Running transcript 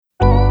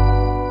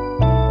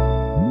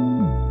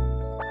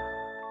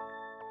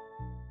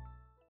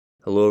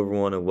Hello,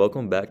 everyone, and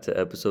welcome back to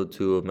episode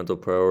 2 of Mental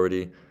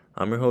Priority.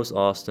 I'm your host,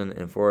 Austin,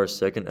 and for our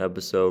second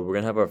episode, we're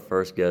going to have our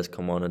first guest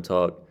come on and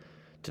talk.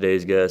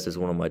 Today's guest is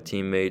one of my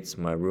teammates,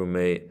 my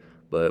roommate,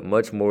 but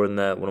much more than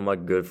that, one of my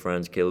good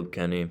friends, Caleb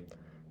Kenney.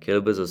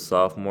 Caleb is a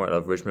sophomore out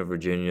of Richmond,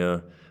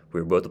 Virginia.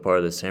 We were both a part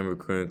of the same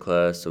recruiting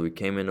class, so we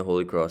came into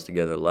Holy Cross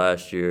together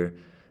last year,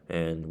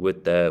 and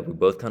with that, we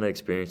both kind of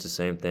experienced the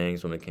same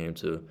things when it came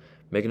to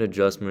making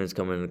adjustments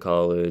coming into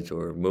college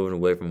or moving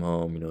away from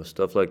home,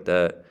 stuff like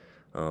that.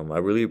 I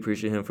really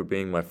appreciate him for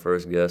being my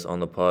first guest on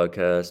the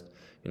podcast.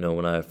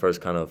 When I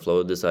first kind of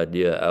floated this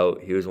idea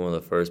out, he was one of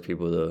the first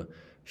people to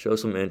show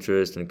some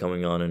interest in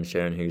coming on and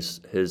sharing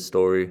his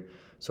story.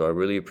 So I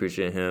really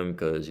appreciate him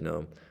because,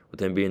 with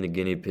him being the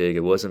guinea pig, it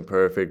wasn't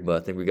perfect, but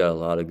I think we got a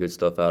lot of good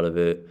stuff out of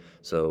it.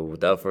 So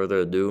without further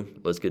ado,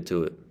 let's get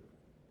to it.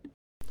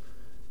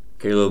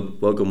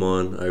 Caleb, welcome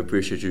on. I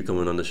appreciate you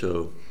coming on the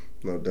show.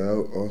 No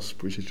doubt. Also,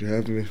 appreciate you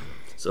having me.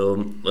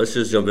 So let's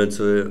just jump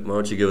into it. Why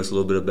don't you give us a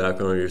little bit of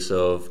background on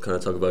yourself, kind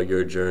of talk about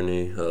your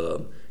journey, kind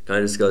of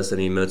discuss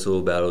any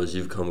mental battles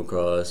you've come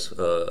across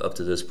up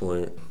to this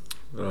point.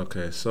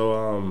 Okay,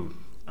 so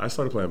I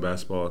started playing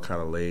basketball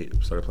kind of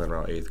late. Started playing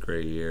around 8th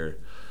grade year.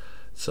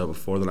 So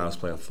before then I was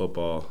playing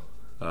football.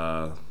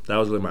 That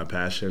was really my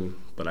passion,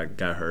 but I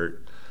got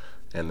hurt,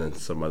 and then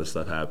some other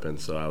stuff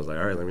happened. So I was like,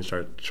 all right, let me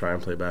try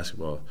and play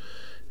basketball.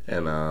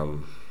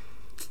 And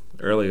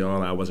early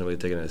on, I wasn't really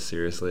taking it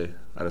seriously.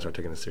 I didn't start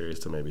taking it serious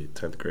till maybe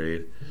 10th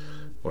grade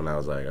when I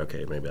was like,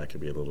 okay, maybe I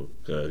could be a little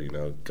good,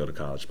 go to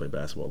college, play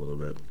basketball a little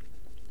bit.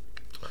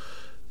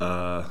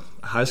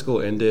 High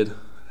school ended,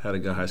 had a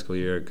good high school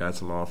year, got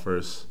some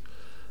offers,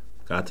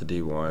 got to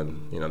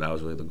D1. That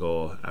was really the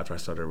goal after I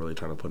started really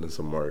trying to put in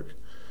some work.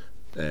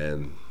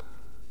 And,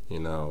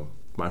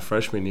 my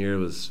freshman year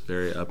was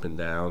very up and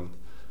down,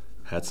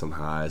 had some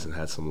highs and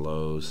had some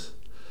lows.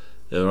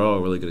 They were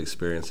all really good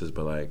experiences,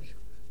 but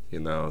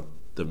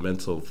the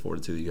mental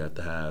fortitude you have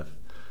to have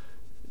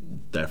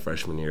that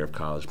freshman year of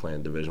college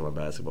playing Division I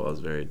basketball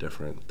is very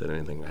different than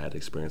anything I had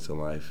experienced in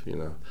life.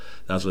 That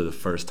was really the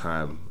first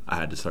time I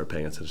had to start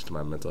paying attention to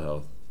my mental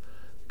health,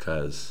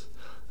 because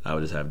I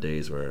would just have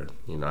days where,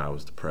 I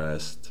was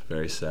depressed,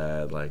 very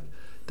sad,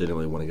 didn't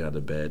really want to get out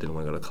of bed, didn't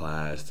want to go to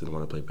class, didn't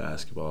want to play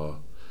basketball,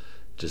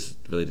 just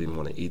really didn't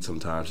want to eat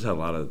sometimes, just had a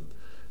lot of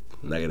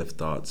negative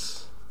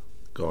thoughts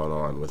going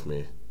on with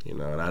me,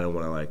 and I didn't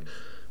want to,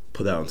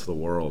 put that into the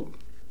world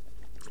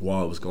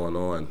while it was going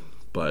on,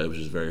 but it was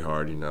just very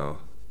hard,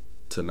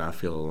 to not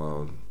feel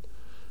alone.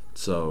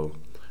 So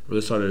really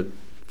started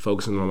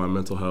focusing on my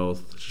mental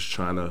health, just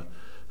trying to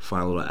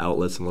find little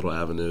outlets and little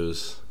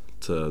avenues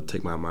to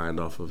take my mind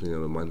off of, the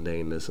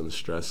mundaneness and the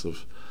stress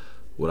of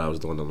what I was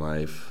doing in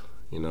life,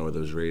 whether it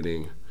was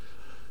reading,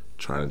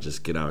 trying to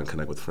just get out and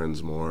connect with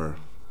friends more,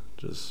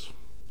 just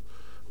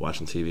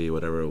watching TV,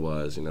 whatever it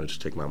was,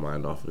 just take my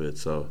mind off of it.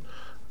 So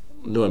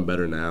I'm doing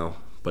better now,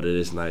 but it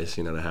is nice,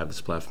 to have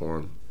this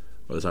platform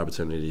or this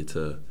opportunity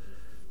to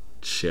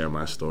share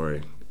my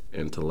story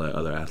and to let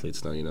other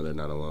athletes know, they're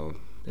not alone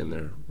in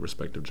their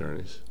respective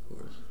journeys. Of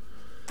course.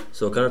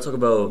 So kind of talk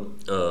about,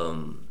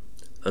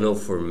 I know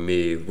for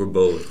me, we're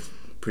both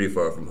pretty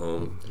far from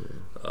home.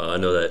 I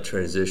know that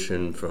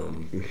transition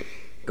from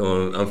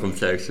I'm from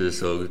Texas,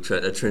 so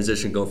that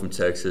transition going from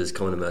Texas,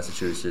 coming to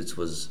Massachusetts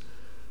was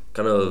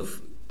kind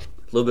of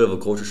a little bit of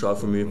a culture shock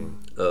for me.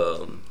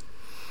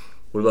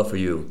 What about for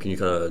you? Can you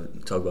kind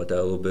of talk about that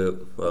a little bit?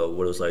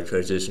 What it was like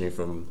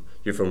transitioning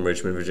you're from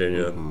Richmond,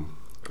 Virginia.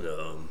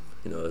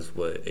 It's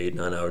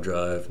 8-9 hour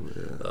drive.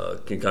 Yeah.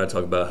 Can you kind of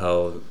talk about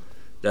how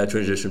that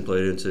transition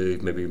played into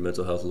maybe your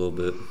mental health a little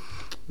bit?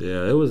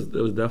 Yeah, it was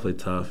definitely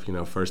tough.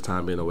 First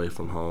time being away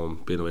from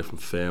home, being away from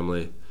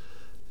family,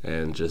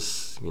 and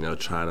just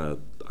trying to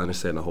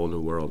understand a whole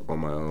new world on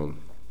my own.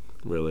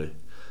 Really,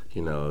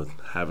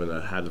 having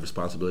to have the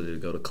responsibility to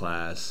go to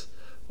class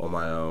on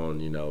my own,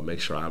 make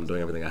sure I'm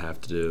doing everything I have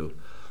to do,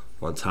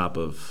 on top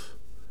of,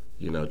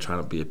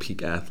 trying to be a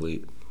peak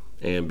athlete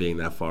and being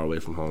that far away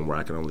from home where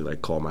I can only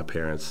call my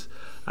parents.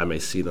 I may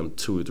see them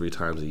 2 or 3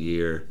 times a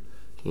year,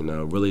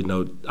 really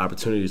no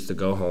opportunities to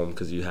go home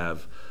because you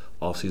have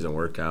off-season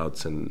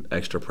workouts and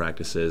extra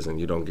practices and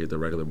you don't get the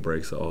regular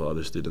breaks that all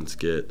other students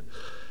get.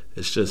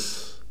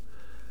 It's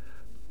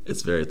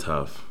very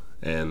tough.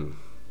 And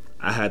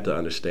I had to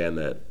understand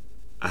that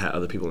I had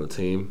other people on the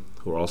team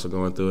who were also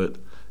going through it,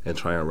 and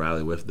try and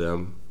rally with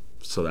them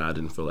so that I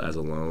didn't feel as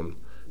alone.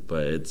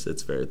 But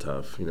it's very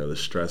tough. The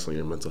stress on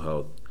your mental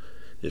health,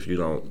 if you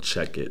don't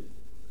check it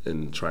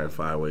and try and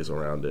find ways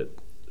around it,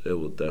 it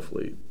will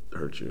definitely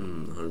hurt you.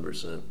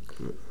 100%.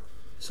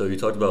 So you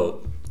talked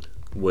about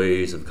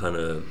ways of kind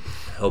of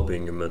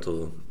helping your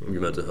mental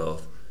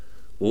health.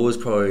 What was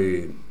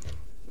probably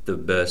the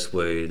best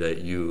way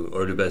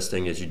the best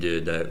thing that you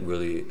did that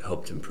really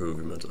helped improve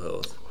your mental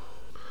health?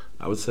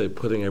 I would say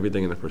putting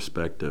everything into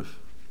perspective.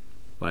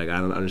 I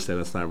don't understand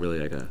that's not really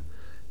a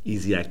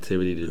easy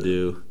activity to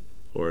do,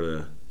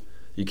 or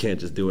you can't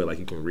just do it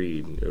you can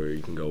read or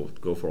you can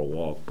go for a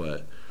walk,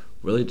 but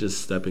really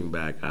just stepping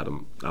back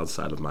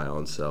outside of my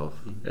own self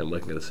and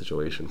looking at a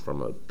situation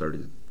from a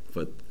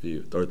foot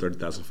view or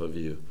 30,000 foot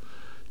view,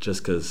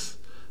 just because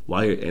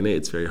while you're in it,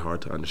 it's very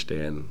hard to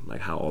understand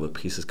like how all the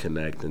pieces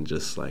connect and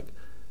just like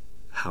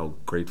how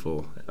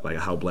grateful, like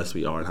how blessed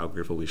we are and how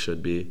grateful we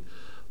should be.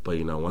 But,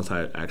 once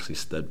I actually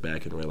stepped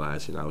back and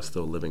realized, I was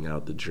still living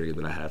out the dream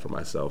that I had for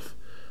myself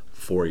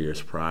 4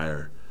 years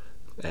prior,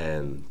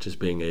 and just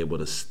being able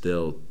to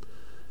still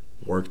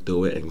work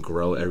through it and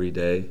grow every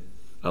day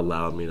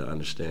allowed me to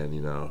understand,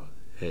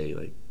 hey,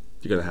 like,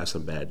 you're going to have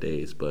some bad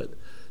days, but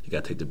you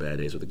got to take the bad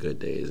days with the good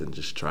days and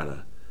just try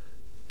to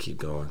keep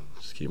going,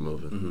 just keep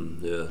moving.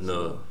 Mm-hmm. Yeah,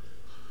 no.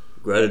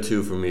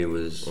 Gratitude for me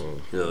was,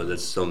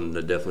 that's something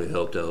that definitely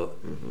helped out,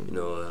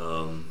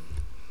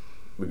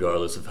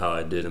 regardless of how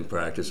I did in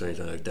practice or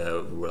anything like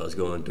that, what I was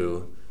going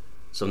through.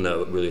 Something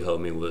that really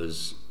helped me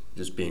was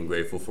just being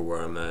grateful for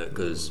where I'm at,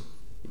 because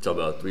you talk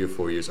about 3 or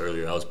 4 years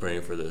earlier, I was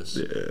praying for this.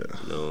 Yeah,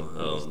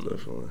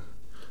 definitely.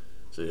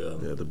 So,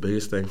 yeah. Yeah, the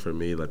biggest thing for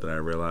me, like, that I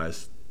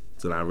realized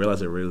it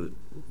really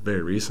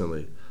very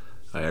recently,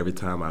 like, every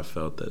time I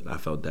felt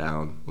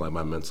down, like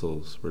my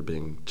mentals were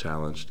being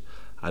challenged,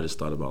 I just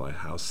thought about like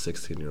how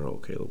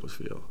 16-year-old Caleb would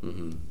feel.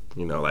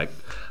 Mm-hmm. Like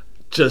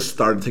just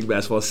starting to take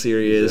basketball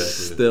serious,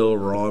 Exactly. Still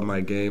raw in my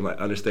game, like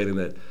understanding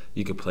that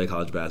you could play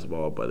college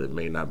basketball, but it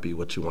may not be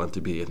what you want it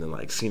to be. And then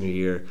like senior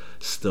year,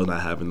 still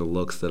not having the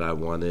looks that I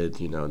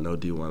wanted. No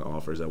D1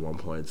 offers at one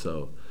point.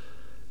 So,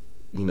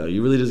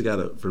 you really just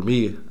gotta. For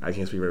me, I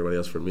can't speak for everybody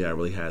else. For me, I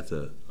really had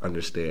to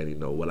understand,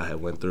 what I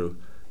had went through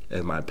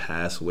and my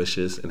past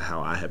wishes and how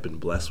I have been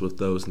blessed with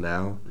those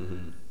now,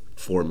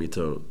 for me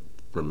to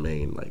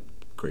remain like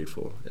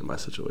grateful in my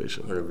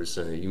situation.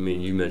 100%.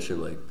 You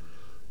mentioned like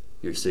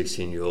your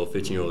 16-year-old,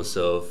 15-year-old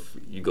self.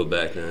 You go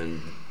back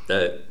and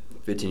that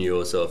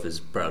 15-year-old self is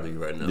proud of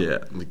you right now. Yeah,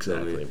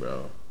 exactly,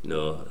 bro.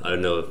 I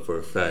know for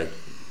a fact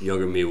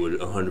younger me would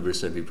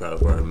 100% be proud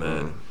of where I'm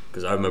at,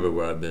 because I remember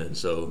where I've been.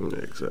 So yeah,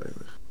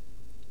 exactly.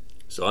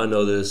 So I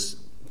know this.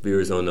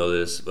 Viewers don't know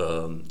this.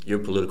 You're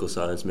a political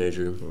science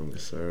major.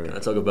 Yes, sir. Can I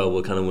talk about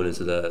what kind of went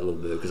into that a little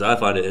bit? Because I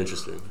find it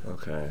interesting.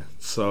 Okay.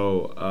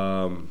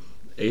 So,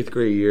 eighth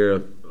grade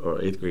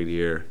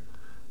year,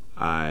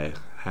 I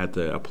had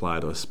to apply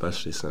to a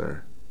specialty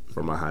center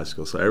for my high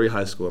school. So every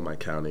high school in my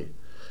county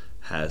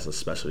has a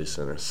specialty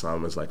center.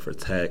 Some is like for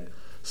tech,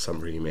 some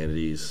for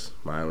humanities.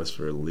 Mine was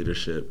for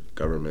leadership,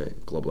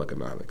 government, global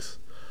economics,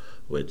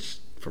 which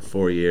for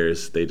 4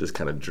 years they just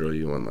kind of drill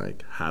you on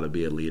like how to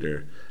be a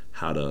leader,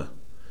 how to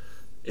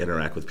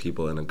interact with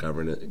people in a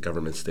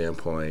government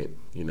standpoint,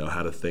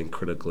 how to think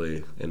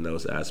critically in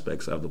those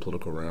aspects of the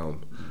political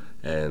realm.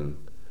 And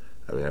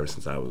I mean, ever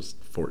since I was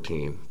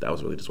 14, that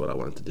was really just what I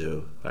wanted to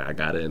do. I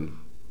got in,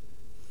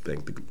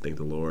 thank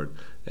the Lord,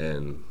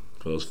 and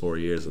for those 4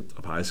 years of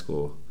high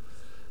school,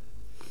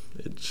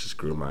 it just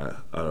grew my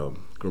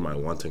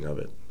wanting of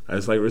it.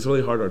 It's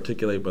really hard to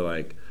articulate, but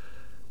like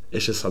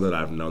it's just something that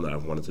I've known that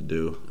I've wanted to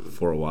do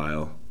for a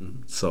while.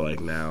 So like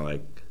now,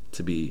 like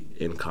to be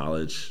in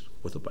college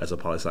as a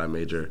poli-sci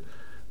major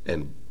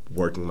and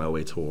working my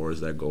way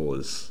towards that goal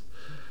it's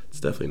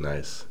definitely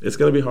nice. It's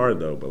gonna be hard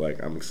though, but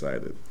like I'm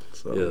excited.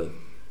 So yeah,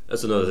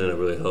 that's another thing that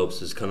really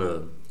helps is kind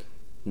of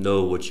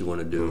know what you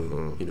want to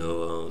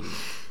do.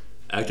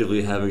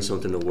 Actively having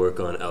something to work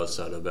on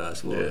outside of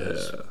basketball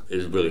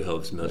it really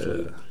helps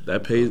mentally.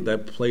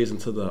 That plays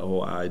into the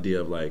whole idea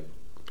of like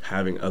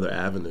having other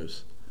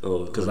avenues.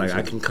 Because like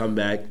I can come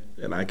back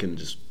and I can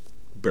just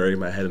bury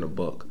my head in a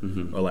book,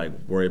 or like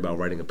worry about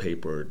writing a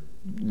paper, or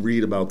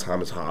read about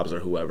Thomas Hobbes or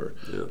whoever,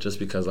 just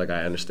because like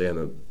I understand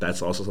that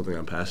that's also something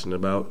I'm passionate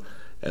about,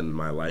 and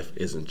my life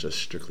isn't just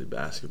strictly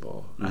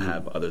basketball. I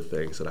have other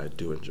things that I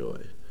do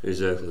enjoy.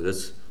 Exactly.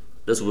 That's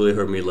what really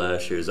hurt me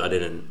last year. Is I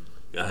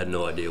had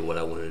no idea what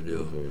I wanted to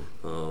do.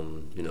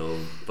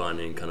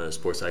 Finding kind of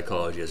sports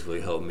psychology has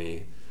really helped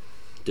me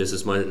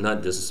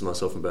not distance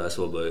myself from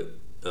basketball, but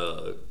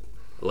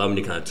allow me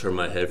to kind of turn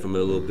my head from it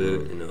a little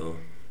bit,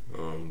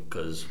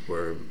 because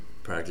we're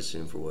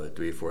practicing for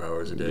 3-4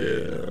 hours a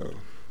day,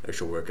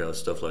 extra workouts,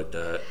 stuff like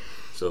that.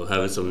 So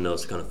having something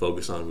else to kind of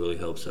focus on really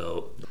helps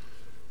out.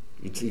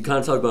 You kind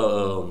of talked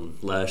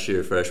about last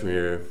year, freshman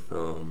year.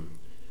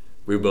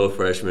 We were both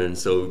freshmen,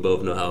 so we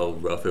both know how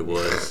rough it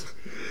was.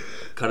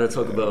 Kind of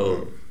talk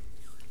about,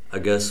 I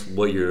guess,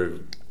 what your,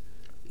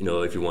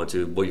 if you want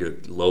to, what your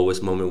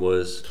lowest moment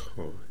was.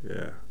 Oh,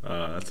 yeah.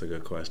 That's a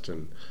good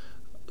question.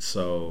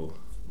 So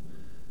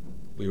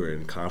we were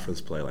in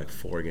conference play like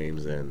 4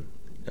 games in,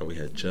 and we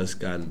had just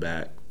gotten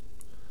back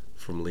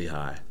from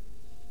Lehigh.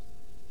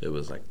 It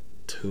was like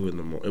 2 in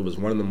the morning. It was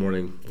 1 in the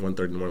morning, 1:30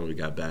 in the morning when we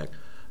got back.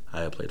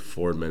 I had played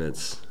 4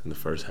 minutes in the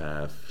first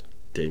half,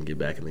 didn't get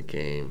back in the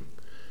game.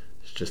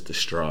 It's just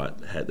distraught.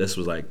 This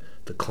was like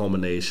the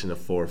culmination of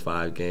 4 or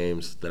 5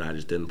 games that I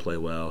just didn't play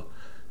well,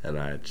 and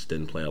I just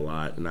didn't play a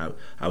lot. And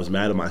I was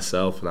mad at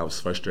myself, and I was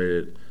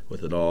frustrated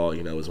with it all.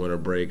 It was winter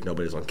break.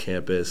 Nobody's on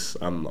campus.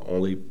 I'm the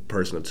only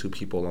person of 2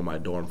 people on my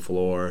dorm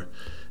floor.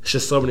 It's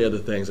just so many other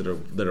things that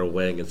are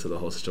weighing into the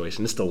whole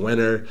situation. It's the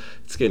winter.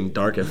 It's getting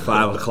dark at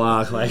 5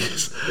 o'clock. Like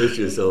it's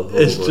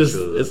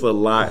a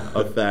lot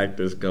of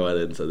factors going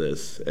into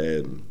this.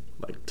 And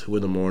like 2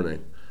 in the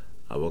morning,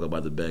 I woke up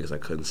out the bed because I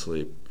couldn't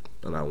sleep.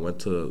 And I went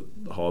to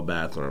the hall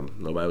bathroom.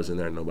 Nobody was in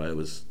there. Nobody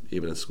was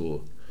even in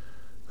school.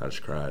 I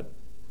just cried.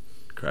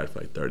 Cried for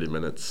like 30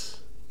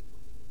 minutes.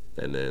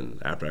 And then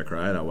after I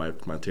cried, I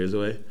wiped my tears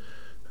away.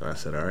 And I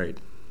said, all right,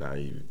 now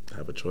you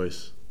have a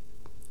choice.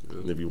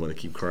 If you want to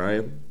keep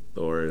crying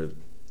or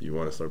you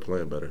want to start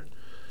playing better.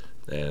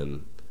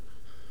 And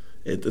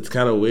it's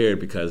kind of weird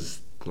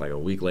because like a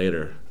week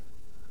later,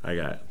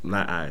 our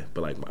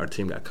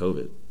team got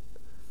COVID.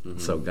 Mm-hmm.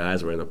 So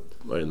guys were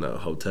in the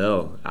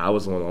hotel. I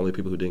was one of the only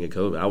people who didn't get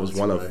COVID. I was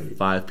one of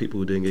 5 people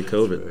who didn't get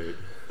COVID. Right.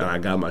 And I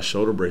got my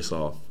shoulder brace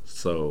off.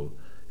 So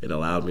it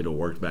allowed me to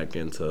work back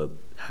into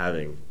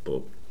having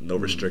no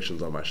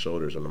restrictions on my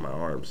shoulders and on my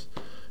arms.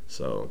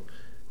 So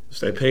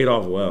they paid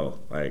off well.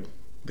 Like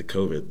the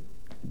COVID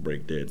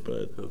break did,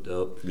 but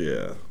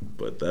yeah.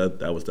 But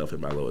that was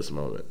definitely my lowest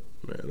moment.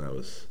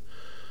 Man,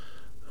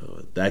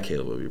 that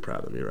Caleb would be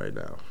proud of me right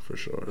now for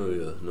sure. Oh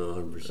yeah, no,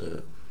 100%.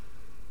 Yeah.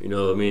 You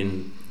know, I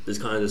mean, there's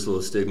kind of this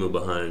little stigma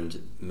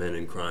behind men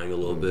and crying a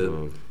little bit.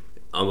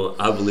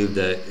 I believe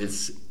that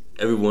it's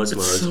every once in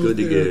a while it's good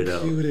to get it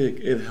out.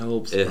 It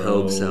helps. It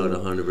helps out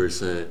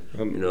 100%.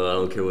 You know, I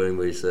don't care what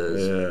anybody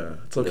says. Yeah,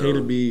 it's okay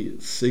to be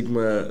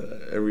Sigma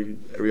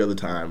every other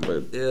time,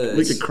 but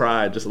we could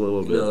cry just a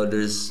little bit. You know,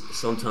 there's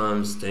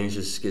sometimes things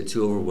just get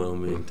too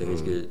overwhelming.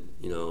 Things get,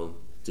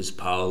 just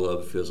pile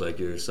up. It feels like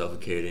you're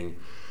suffocating.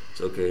 It's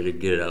okay to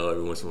get it out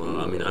every once in a while.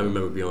 I mean, I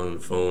remember being on the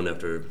phone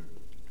after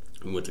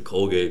we went to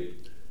Colgate.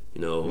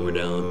 We're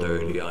down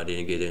 30. I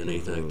didn't get in,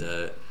 anything like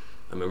that.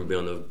 I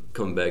remember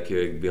coming back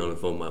here, be on the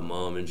phone with my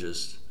mom and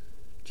just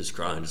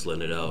crying, just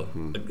letting it out.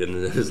 And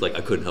it was like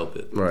I couldn't help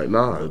it. Right,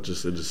 no, it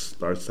just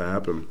starts to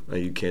happen,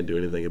 and you can't do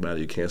anything about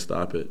it. You can't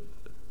stop it.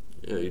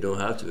 Yeah, you don't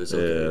have to. It's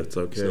okay. Yeah, it's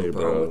okay, There's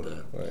no problem with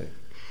that.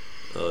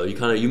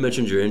 Right. You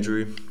mentioned your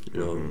injury.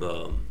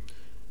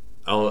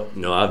 I've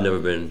never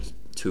been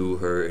too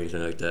hurt or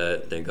anything like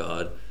that. Thank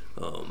God.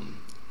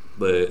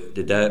 But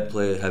did that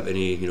have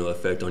any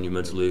effect on you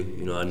mentally?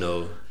 I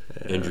know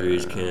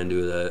injuries can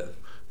do that.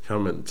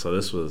 So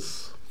this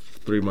was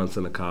 3 months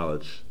into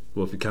college.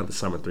 Well, if you count the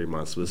summer, 3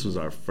 months. This was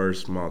our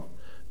first month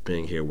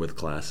being here with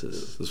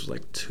classes. This was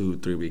like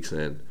 2-3 weeks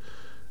in.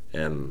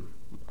 And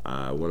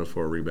I went in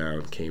for a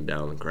rebound, came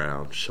down on the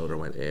ground, shoulder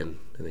went in,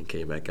 and then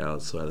came back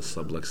out. So I had a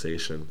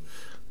subluxation.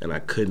 And I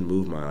couldn't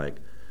move my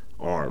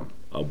arm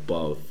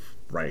above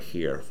right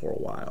here for a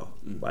while,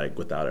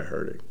 without it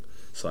hurting.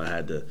 So I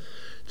had to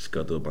just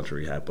go through a bunch of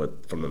rehab.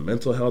 But from the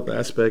mental health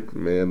aspect,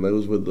 man,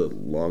 those were the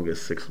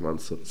longest 6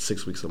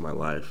 weeks of my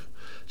life.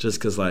 Just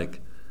because, I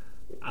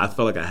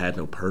felt like I had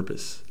no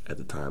purpose at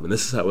the time. And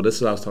this is what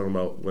I was talking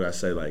about when I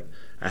say,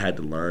 I had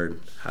to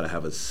learn how to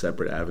have a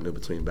separate avenue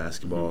between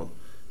basketball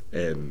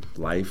and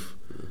life.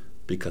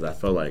 Because I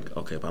felt like,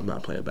 okay, if I'm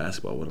not playing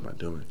basketball, what am I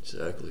doing?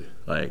 Exactly.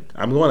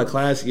 I'm going to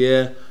class,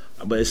 yeah,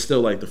 but it's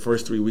still the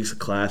first 3 weeks of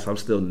class. I'm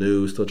still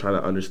new, still trying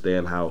to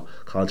understand how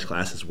college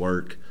classes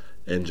work.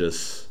 And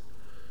just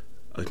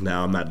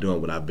now I'm not doing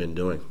what I've been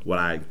doing. What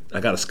I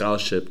got a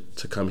scholarship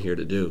to come here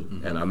to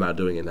do, and I'm not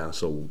doing it now.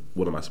 So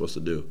what am I supposed to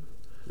do?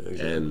 Exactly.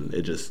 And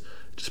it just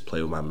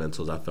played with my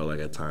mentals. I felt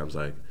like at times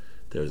I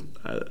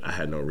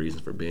had no reason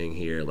for being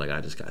here.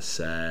 I just got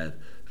sad,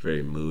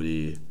 very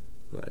moody.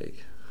 It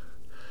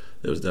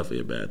was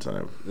definitely a bad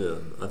time. Yeah,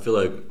 I feel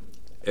like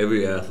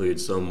every athlete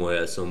some way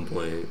at some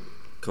point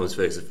comes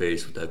face to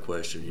face with that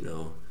question.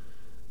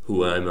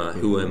 Who am I?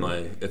 Who am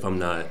I if I'm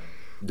not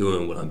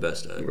doing what I'm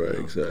best at? Right,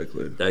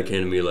 exactly. That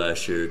came to me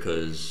last year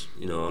because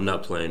I'm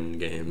not playing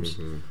games,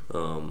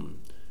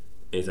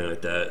 anything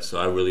like that. So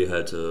I really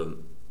had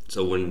to.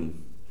 So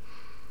when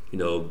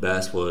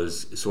basketball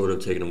was sort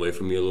of taken away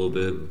from me a little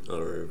bit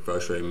or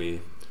frustrating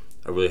me,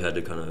 I really had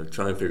to kind of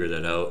try and figure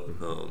that out.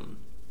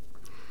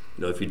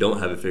 If you don't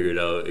have it figured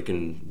out, it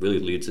can really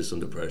lead to some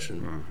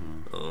depression.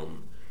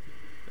 I'm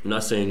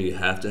not saying you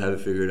have to have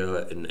it figured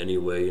out in any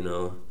way,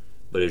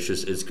 but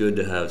it's good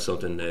to have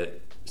something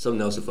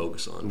else to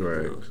focus on.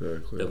 Right,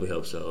 exactly. Definitely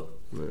helps out.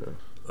 Yeah.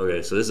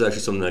 Okay, so this is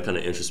actually something that kind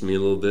of interests me a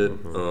little bit,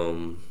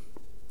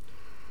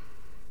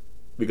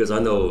 because I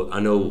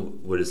know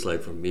what it's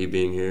like for me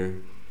being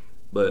here,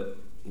 but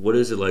what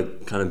is it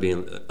like kind of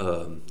being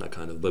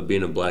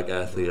being a black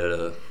athlete at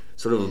a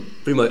sort of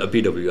pretty much a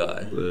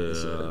PWI?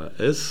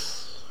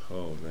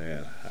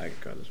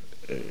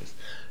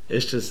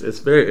 It's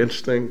very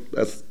interesting.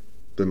 That's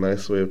the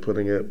nice way of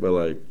putting it.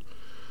 But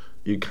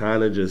you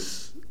kind of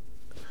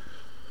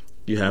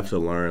you have to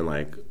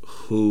learn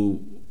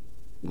who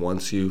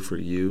wants you for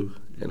you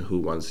and who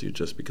wants you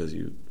just because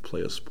you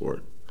play a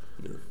sport.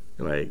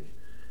 Yeah.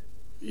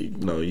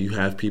 You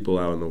have people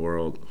out in the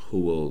world who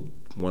will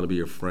want to be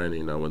your friend,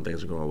 when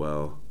things are going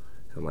well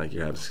and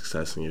you're having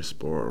success in your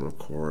sport on the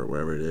court,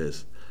 wherever it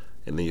is.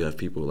 And then you have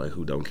people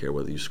who don't care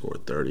whether you score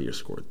 30 or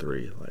score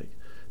 3.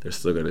 They're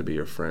still going to be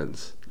your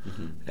friends.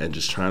 And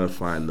just trying to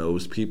find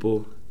those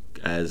people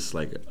as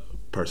a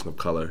person of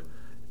color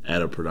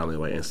at a predominantly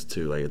white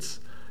institute,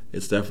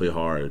 it's definitely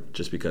hard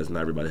just because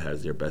not everybody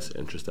has their best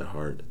interest at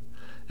heart.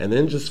 And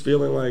then just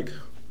feeling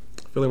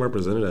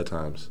represented at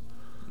times.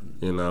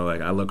 You know,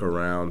 like I look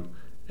around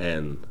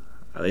and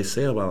they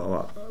say about a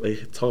lot. They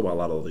talk about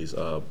a lot of these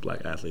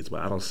black athletes,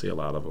 but I don't see a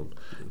lot of them.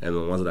 And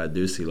the ones that I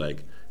do see,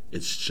 like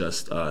it's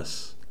just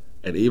us.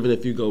 And even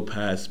if you go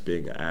past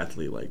being an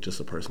athlete, like just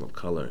a person of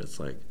color, it's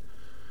like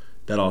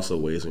that also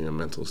weighs on your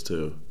mentals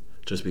too.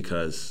 Just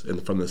because,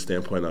 and from the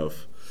standpoint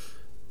of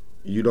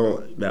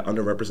that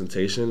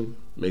underrepresentation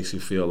makes you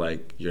feel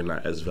like you're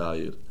not as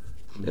valued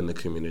in the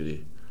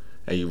community,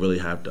 and you really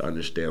have to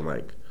understand,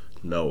 like,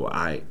 no,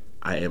 I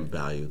am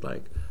valued.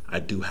 Like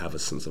I do have a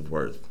sense of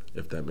worth,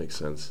 if that makes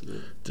sense. Yeah.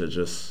 To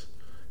just,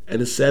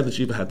 and it's sad that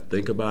you even have to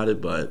think about it,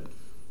 but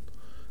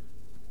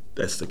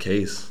that's the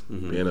case.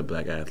 Being a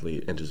black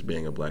athlete and just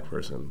being a black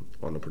person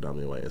on the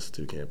predominantly white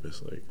institute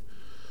campus, like.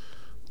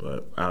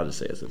 But I'll just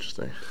say it's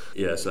interesting.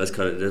 Yeah, so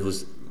that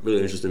was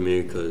really interesting to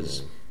me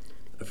because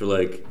I feel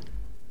like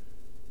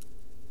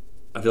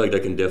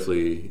that can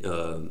definitely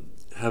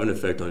have an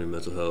effect on your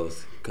mental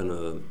health. Kind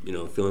of,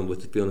 feeling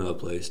out of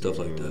place, stuff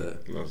like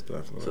that. Most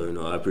definitely.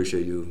 So I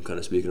appreciate you kind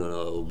of speaking on that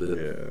a little bit.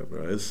 Yeah,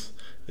 bro, it's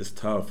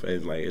tough,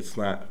 and like it's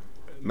not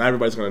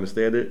everybody's gonna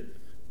understand it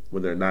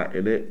when they're not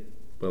in it,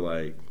 but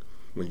like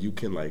when you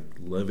can like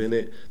live in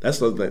it, that's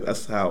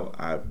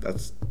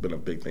been a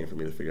big thing for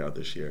me to figure out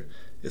this year,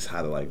 is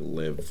how to like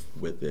live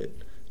with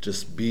it,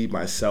 just be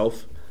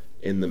myself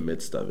in the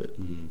midst of it.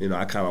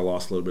 I kind of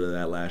lost a little bit of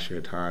that last year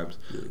at times,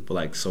 but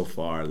like so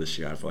far this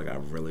year I feel like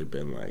I've really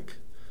been like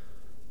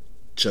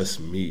just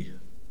me.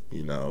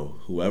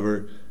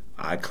 Whoever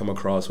I come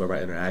across, whoever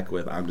I interact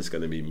with, I'm just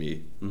gonna be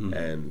me.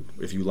 And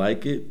if you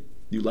like it,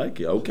 you like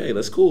it. Okay,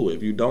 that's cool.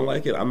 If you don't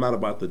like it, I'm not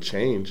about to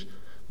change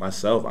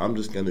myself. I'm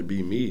just gonna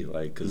be me,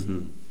 like, because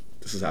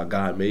this is how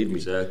God made me.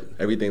 Exactly.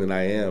 Everything that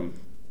I am,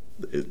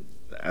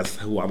 that's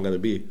who I'm gonna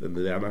be. And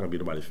I'm not gonna be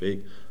nobody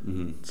fake.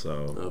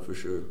 So. Oh, for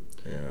sure.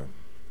 Yeah.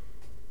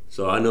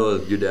 So I know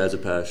your dad's a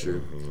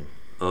pastor.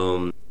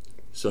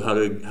 So how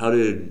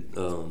did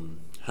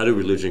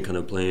religion kind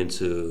of play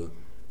into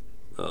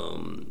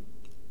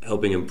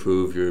helping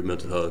improve your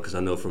mental health? Because I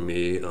know for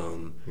me, there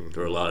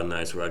were a lot of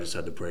nights where I just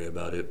had to pray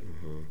about it.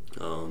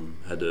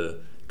 Had to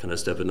kind of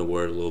step in the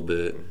Word a little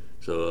bit.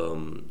 So,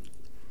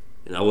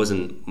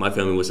 and my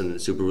family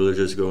wasn't super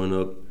religious growing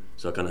up,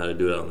 so I kind of had to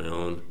do it on my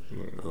own.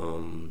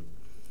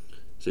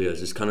 So yeah,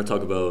 just kind of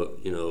talk about,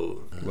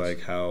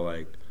 like how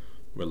like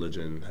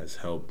religion has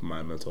helped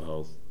my mental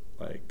health,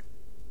 like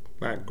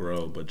not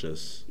grow, but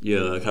just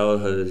like how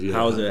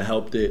has it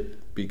helped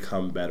it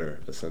become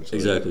better, essentially.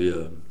 Exactly,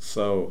 yeah.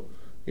 So,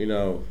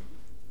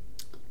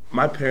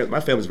 my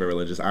family's very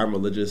religious. I'm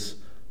religious,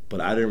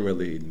 but I didn't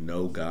really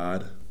know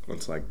God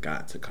until I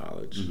got to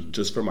college,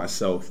 just for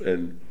myself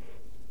and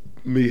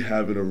me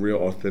having a real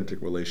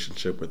authentic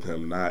relationship with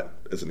Him, not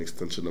as an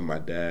extension of my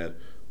dad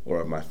or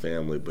of my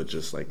family, but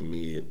just like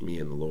me and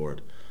the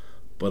Lord.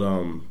 But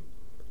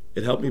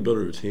it helped me build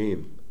a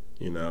routine,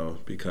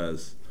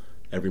 because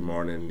every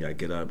morning I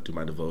get up, do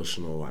my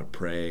devotional, I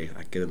pray,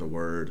 I get in the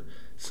Word,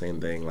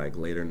 same thing like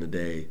later in the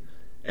day,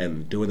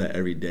 and doing that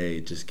every day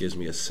just gives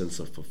me a sense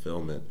of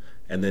fulfillment.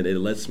 And then it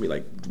lets me,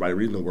 like, by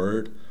reading the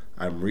Word,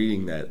 I'm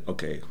reading that,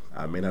 okay,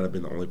 I may not have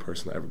been the only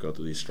person to ever go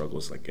through these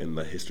struggles, like in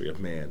the history of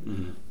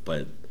man,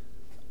 but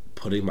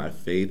putting my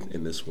faith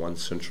in this one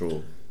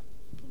central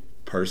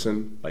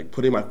person, like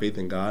putting my faith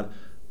in God,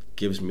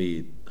 gives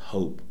me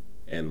hope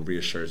and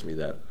reassures me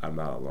that I'm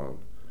not alone.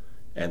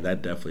 And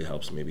that definitely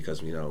helps me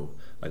because,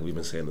 like we've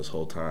been saying this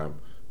whole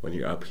time, when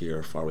you're up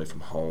here far away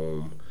from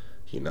home,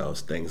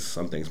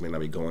 some things may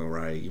not be going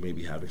right, you may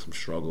be having some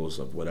struggles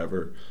of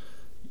whatever,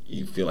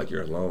 you feel like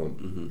you're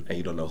alone and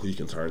you don't know who you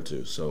can turn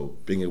to. So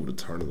being able to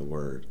turn to the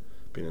Word,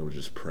 being able to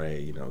just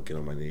pray, get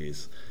on my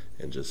knees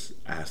and just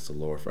ask the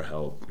Lord for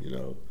help,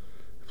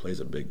 plays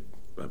a big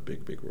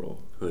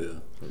role. Oh yeah.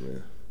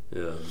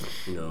 Yeah.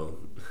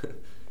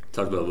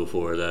 Talked about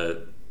before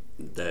that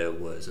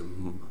was a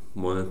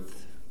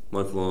month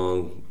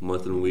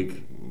and a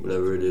week,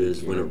 whatever it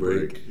is, winter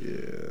break.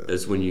 Yeah.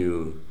 That's when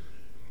you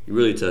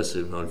really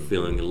tested on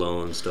feeling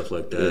alone, stuff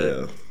like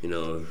that.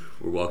 Yeah.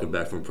 We're walking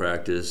back from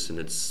practice and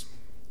it's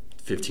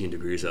 15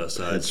 degrees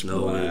outside, It's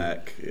snowing.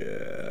 black.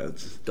 Yeah.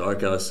 It's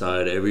dark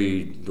outside.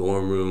 Every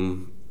dorm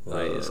room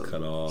light is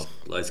cut off.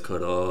 Lights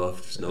cut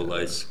off. There's no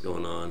lights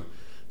going on.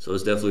 So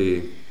it's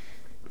definitely,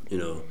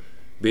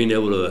 being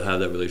able to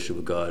have that relationship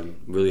with God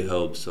really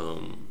helps.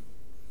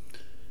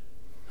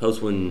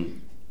 Helps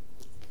when,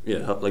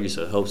 like you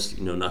said, helps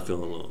not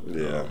feeling alone.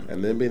 Yeah,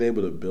 and then being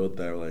able to build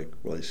that like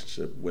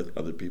relationship with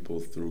other people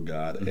through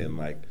God and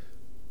like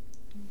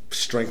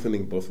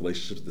strengthening both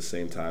relationships at the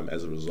same time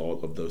as a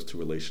result of those two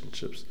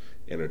relationships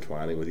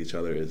intertwining with each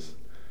other it's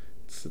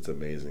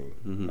amazing.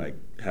 Like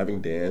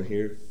having Dan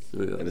here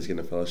and just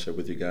getting a fellowship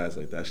with you guys,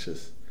 like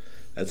that's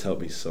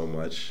helped me so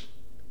much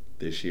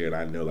this year, and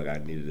I know like I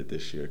needed it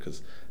this year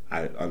because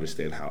I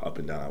understand how up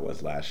and down I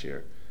was last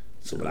year.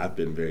 So, but I've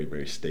been very,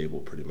 very stable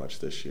pretty much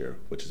this year,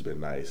 which has been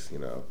nice.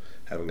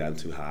 Haven't gotten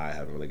too high,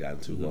 haven't really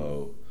gotten too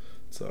low.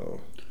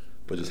 So,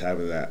 but just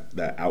having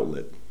that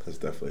outlet has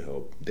definitely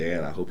helped.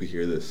 Dan, I hope you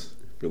hear this.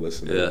 you're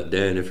listening. Yeah,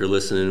 Dan, if you're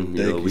listening,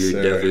 Thank we you,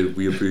 sir.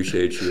 definitely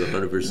appreciate you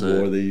 100%.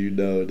 More than you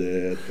know,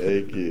 Dan.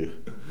 Thank you.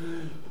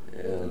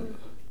 Yeah.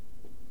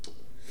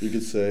 You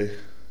could say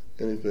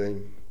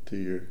anything to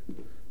your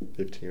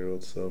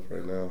 15-year-old self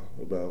right now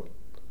about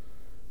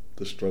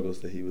the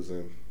struggles that he was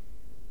in.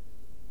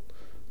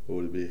 What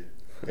would it be?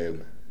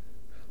 And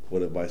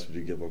what advice would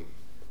you give him?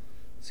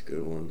 It's a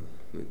good one.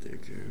 Let me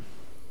think here.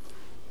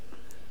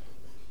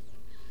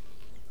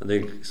 I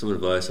think some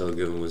advice I would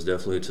give him was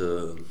definitely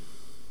to,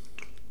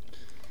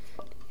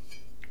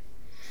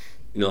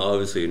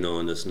 obviously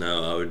knowing this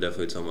now, I would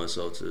definitely tell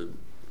myself to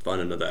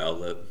find another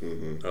outlet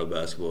out of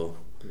basketball.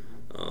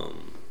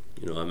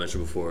 I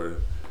mentioned before,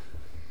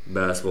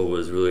 basketball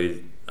was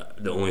really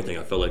the only thing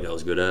I felt like I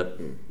was good at.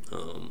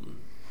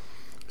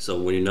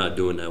 So when you're not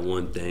doing that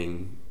one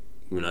thing,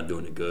 you're not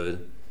doing it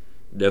good.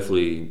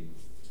 Definitely,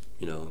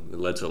 it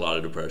led to a lot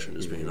of depression,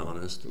 just being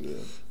honest. Yeah.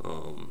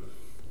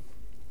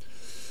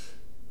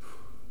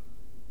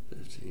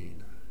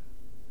 15.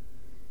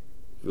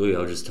 Really, I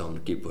would just tell him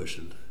to keep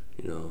pushing.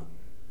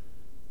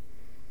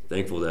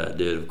 Thankful that I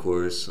did, of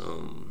course.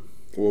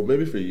 Well,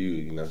 maybe for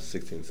you,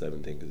 16,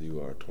 17, because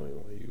you are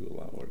 21, you a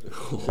lot older.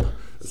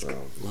 It's a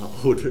lot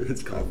older.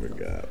 It's I coming.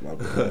 forgot. My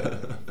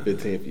bad.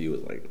 15 for you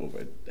was like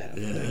over half a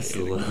Yeah, decade that's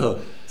a ago. lot.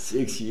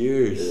 6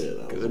 years. Yeah,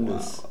 that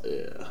Goodness. was wild.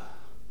 Yeah.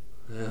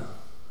 Yeah.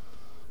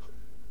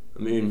 I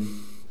mean,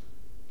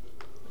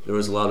 there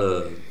was a lot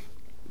of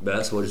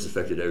basketball just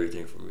affected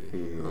everything for me.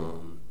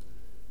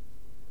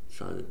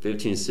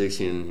 15,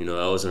 16,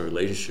 I was in a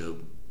relationship.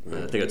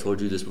 I think I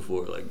told you this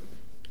before. Like,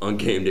 on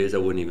game days, I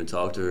wouldn't even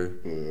talk to her.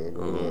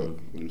 Yeah,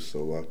 you were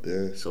so locked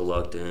in. So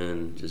locked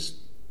in, just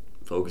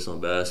focus on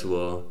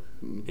basketball.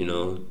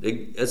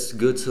 It's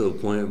good to a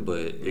point, but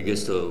it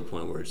gets to a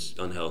point where it's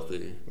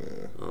unhealthy.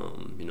 Yeah.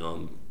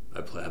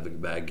 I have a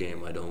bad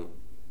game. I don't,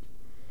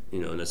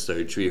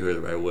 necessarily treat her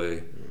the right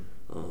way.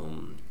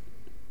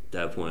 At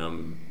that point,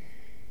 I'm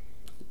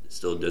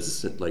still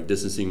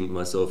distancing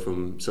myself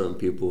from certain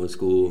people in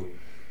school,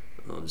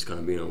 just kind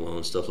of being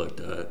alone, stuff like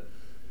that.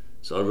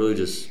 So I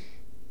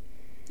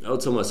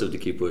would tell myself to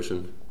keep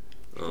pushing.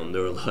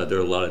 There were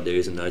a lot of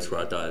days and nights where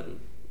I thought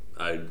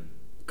I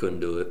couldn't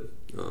do it.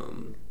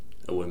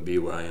 I wouldn't be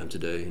where I am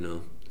today.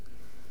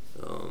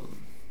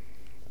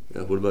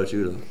 What about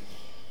you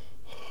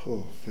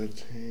though?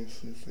 15,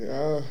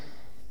 16.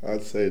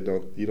 I'd say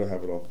you don't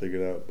have it all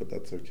figured out, but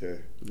that's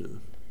okay. Yeah.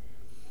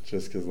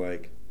 Just because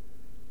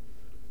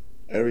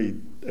every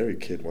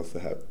kid wants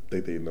to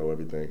think they know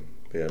everything.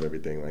 They have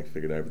everything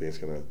figured out. Everything's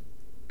gonna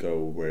go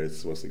where it's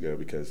supposed to go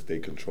because they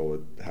control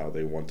it how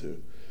they want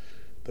to.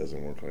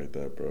 Doesn't work like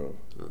that, bro.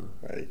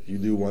 You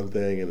do one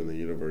thing and then the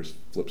universe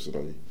flips it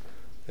on you,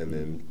 and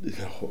then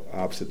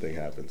opposite thing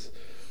happens.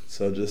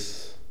 So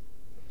just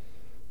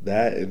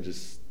that and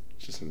just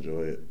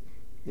enjoy it.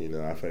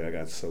 I feel like I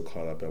got so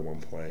caught up at one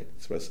point,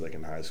 especially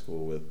in high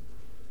school with,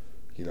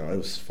 it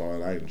was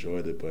fun. I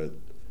enjoyed it, but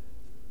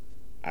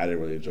I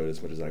didn't really enjoy it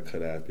as much as I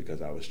could have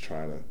because I was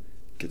trying to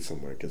get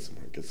somewhere,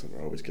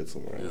 always get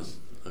somewhere else.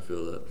 I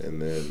feel that. And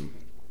then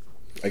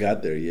I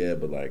got there, yeah,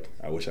 but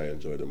I wish I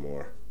enjoyed it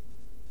more.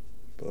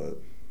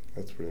 But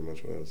that's pretty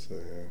much what I would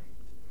say,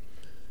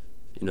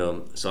 yeah.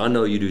 So I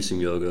know you do some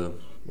yoga.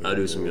 I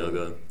do some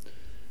yoga.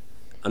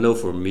 I know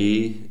for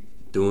me,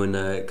 doing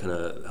that, kind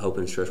of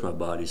helping stretch my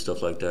body,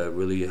 stuff like that,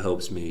 really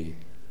helps me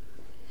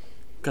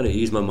kind of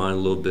ease my mind a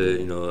little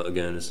bit.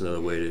 Again, it's another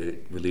way to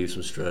relieve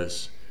some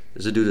stress.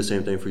 Does it do the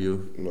same thing for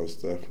you?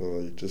 Most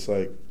definitely. Just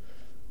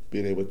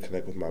being able to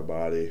connect with my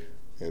body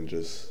and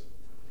just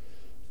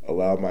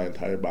allow my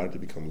entire body to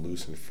become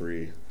loose and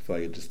free. I feel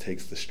like it just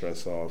takes the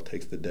stress off,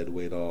 takes the dead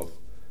weight off.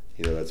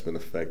 That's been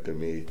affecting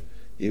me,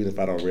 even if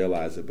I don't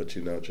realize it. But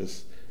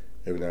just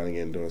every now and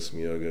again doing some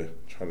yoga,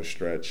 trying to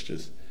stretch,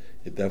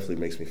 it definitely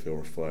makes me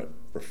feel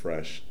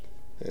refreshed,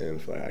 and I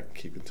feel like I can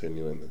keep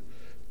continuing to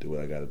do what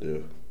I got to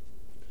do.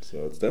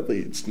 So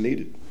it's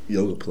needed.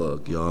 Yoga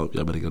plug, y'all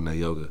better get on that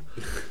yoga.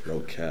 No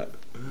cap.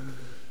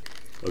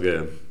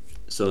 Okay,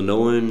 so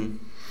knowing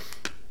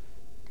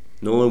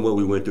what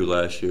we went through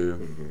last year,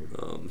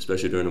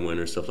 especially during the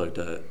winter, stuff like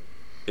that,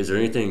 is there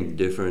anything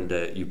different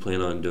that you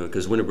plan on doing?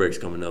 Because winter break's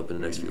coming up in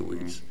the next few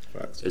weeks.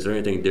 Facts. Is there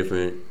anything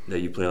different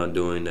that you plan on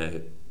doing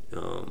that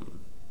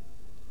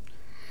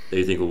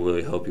you think will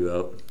really help you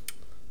out?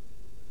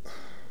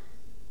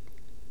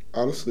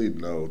 Honestly,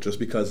 no. Just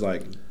because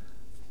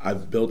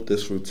I've built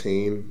this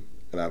routine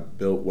and I've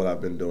built what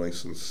I've been doing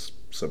since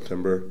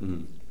September,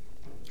 and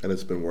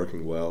it's been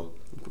working well.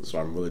 So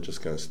I'm really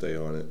just gonna stay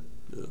on it.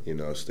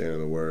 Yeah. Staying in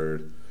the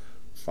Word,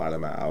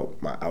 finding my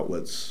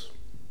outlets,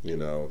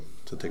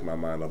 to take my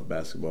mind off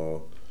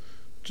basketball.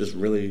 Just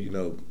really,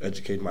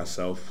 educate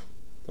myself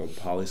on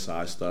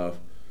poli-sci stuff.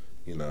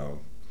 Find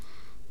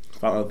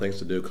other things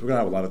to do because we're gonna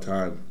have a lot of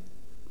time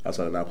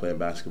outside of not playing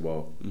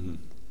basketball,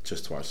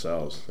 just to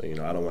ourselves. And,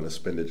 I don't want to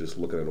spend it just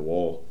looking at a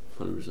wall.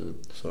 100%.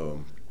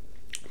 So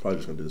probably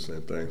just gonna do the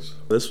same things.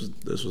 This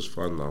was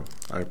fun though.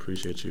 I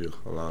appreciate you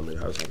allowing me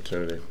to have this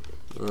opportunity.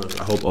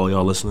 I hope all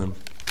y'all listening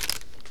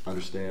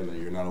understand that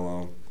you're not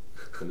alone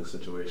in this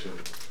situation.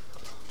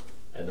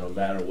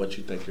 matter what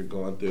you think you're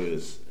going through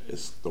is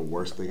the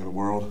worst thing in the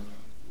world,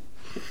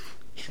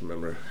 just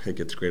remember, it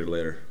gets greater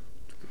later.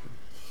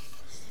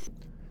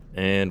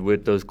 And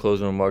with those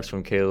closing remarks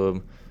from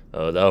Caleb,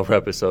 that'll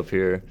wrap us up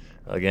here.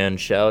 Again,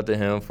 shout out to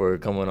him for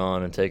coming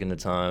on and taking the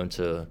time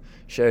to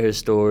share his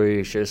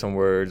story, share some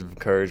words of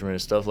encouragement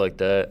and stuff like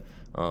that.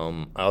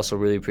 I also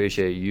really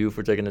appreciate you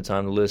for taking the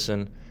time to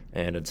listen.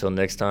 And until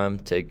next time,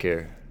 take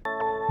care.